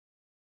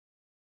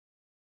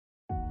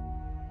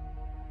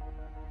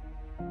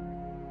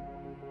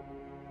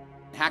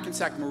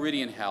Hackensack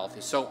Meridian Health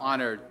is so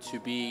honored to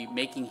be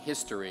making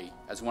history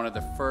as one of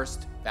the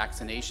first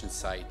vaccination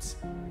sites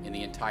in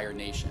the entire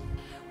nation.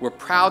 We're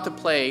proud to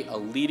play a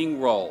leading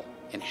role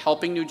in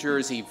helping New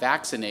Jersey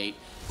vaccinate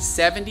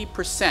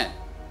 70%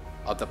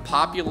 of the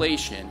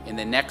population in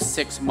the next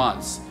 6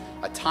 months,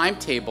 a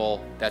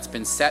timetable that's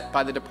been set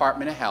by the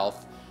Department of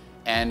Health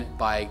and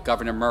by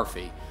Governor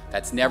Murphy.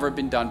 That's never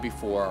been done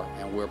before,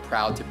 and we're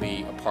proud to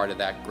be a part of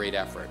that great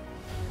effort.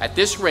 At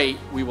this rate,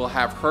 we will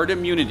have herd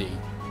immunity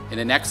in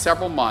the next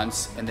several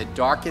months, and the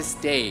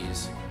darkest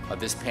days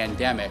of this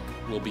pandemic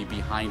will be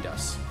behind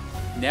us.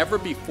 Never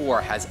before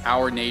has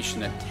our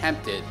nation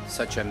attempted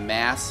such a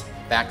mass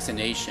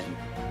vaccination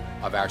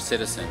of our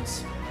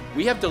citizens.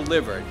 We have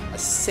delivered a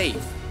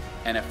safe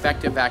and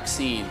effective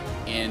vaccine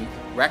in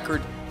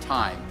record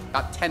time,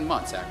 about 10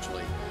 months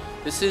actually.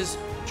 This is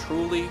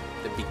truly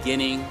the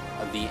beginning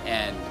of the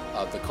end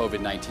of the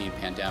COVID-19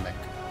 pandemic.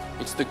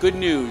 It's the good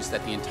news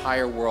that the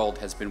entire world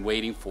has been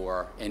waiting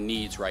for and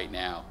needs right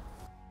now.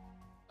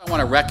 I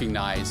want to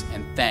recognize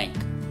and thank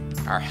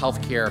our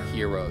healthcare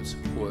heroes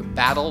who have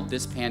battled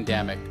this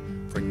pandemic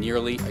for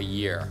nearly a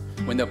year.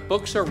 When the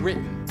books are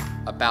written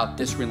about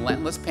this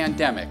relentless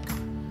pandemic,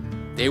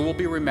 they will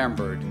be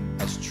remembered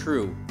as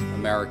true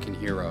American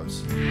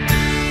heroes.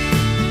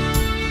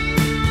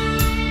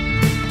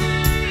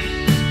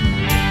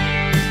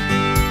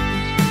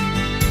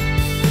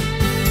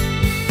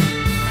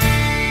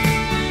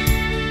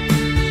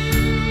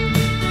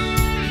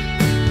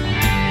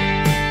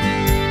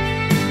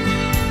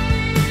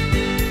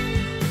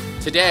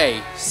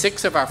 Today,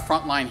 6 of our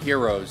frontline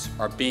heroes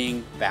are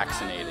being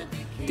vaccinated.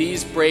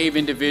 These brave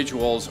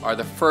individuals are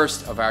the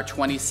first of our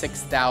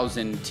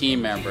 26,000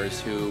 team members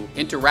who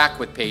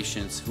interact with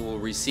patients who will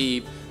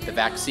receive the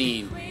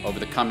vaccine over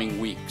the coming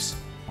weeks.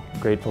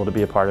 Grateful to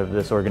be a part of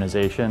this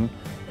organization,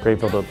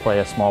 grateful to play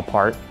a small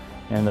part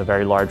in the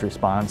very large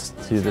response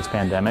to this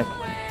pandemic,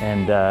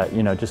 and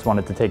just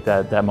wanted to take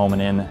that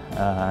moment in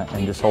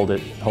and just hold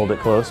it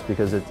close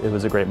because it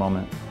was a great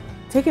moment.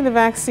 Taking the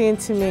vaccine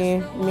to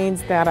me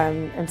means that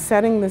I'm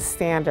setting the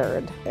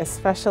standard,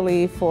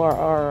 especially for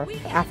our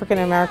African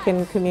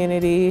American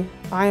community.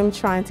 I am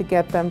trying to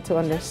get them to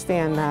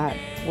understand that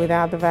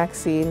without the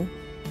vaccine,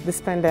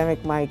 this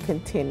pandemic might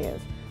continue.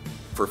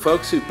 For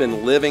folks who've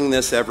been living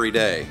this every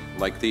day,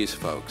 like these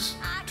folks,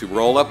 to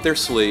roll up their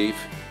sleeve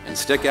and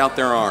stick out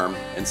their arm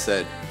and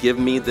said, "Give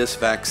me this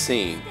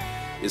vaccine,"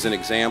 is an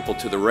example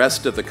to the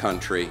rest of the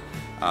country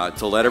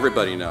to let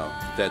everybody know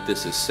that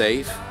this is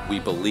safe, we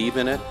believe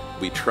in it,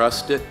 we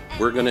trust it,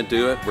 we're going to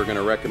do it, we're going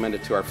to recommend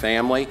it to our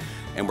family,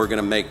 and we're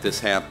going to make this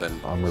happen.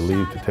 I'm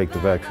relieved to take the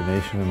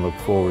vaccination and look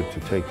forward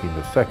to taking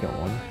the second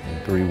one in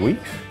 3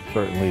 weeks.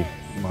 Certainly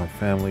my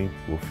family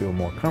will feel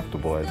more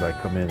comfortable as I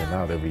come in and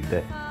out every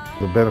day.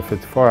 The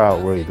benefits far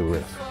outweigh the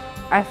risk.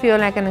 I feel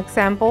like an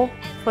example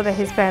for the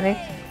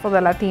Hispanics, for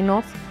the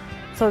Latinos,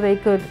 so they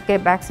could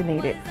get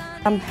vaccinated.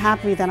 I'm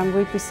happy that I'm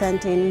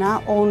representing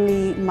not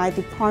only my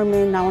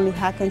department, not only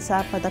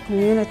Hackensack, but the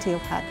community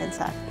of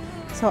Hackensack.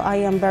 So I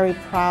am very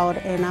proud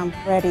and I'm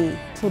ready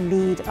to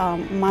lead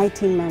my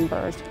team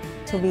members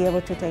to be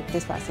able to take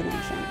this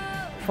vaccination.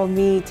 For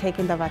me,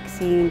 taking the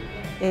vaccine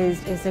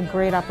is a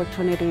great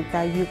opportunity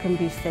that you can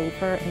be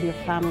safer and your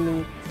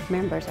family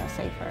members are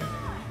safer.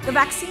 The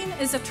vaccine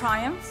is a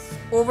triumph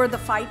over the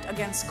fight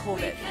against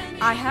COVID.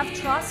 I have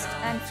trust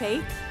and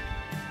faith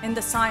in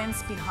the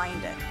science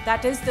behind it.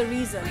 That is the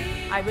reason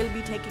I will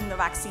be taking the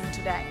vaccine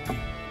today.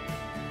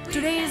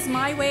 Today is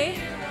my way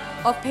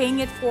of paying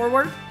it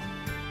forward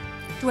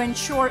to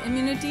ensure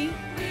immunity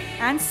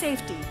and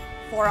safety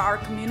for our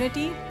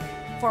community,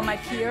 for my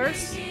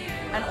peers,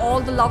 and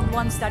all the loved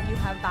ones that you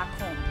have back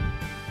home.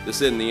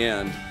 This isn't the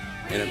end,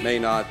 and it may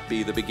not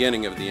be the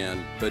beginning of the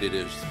end, but it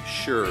is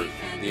sure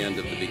the end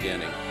of the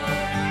beginning.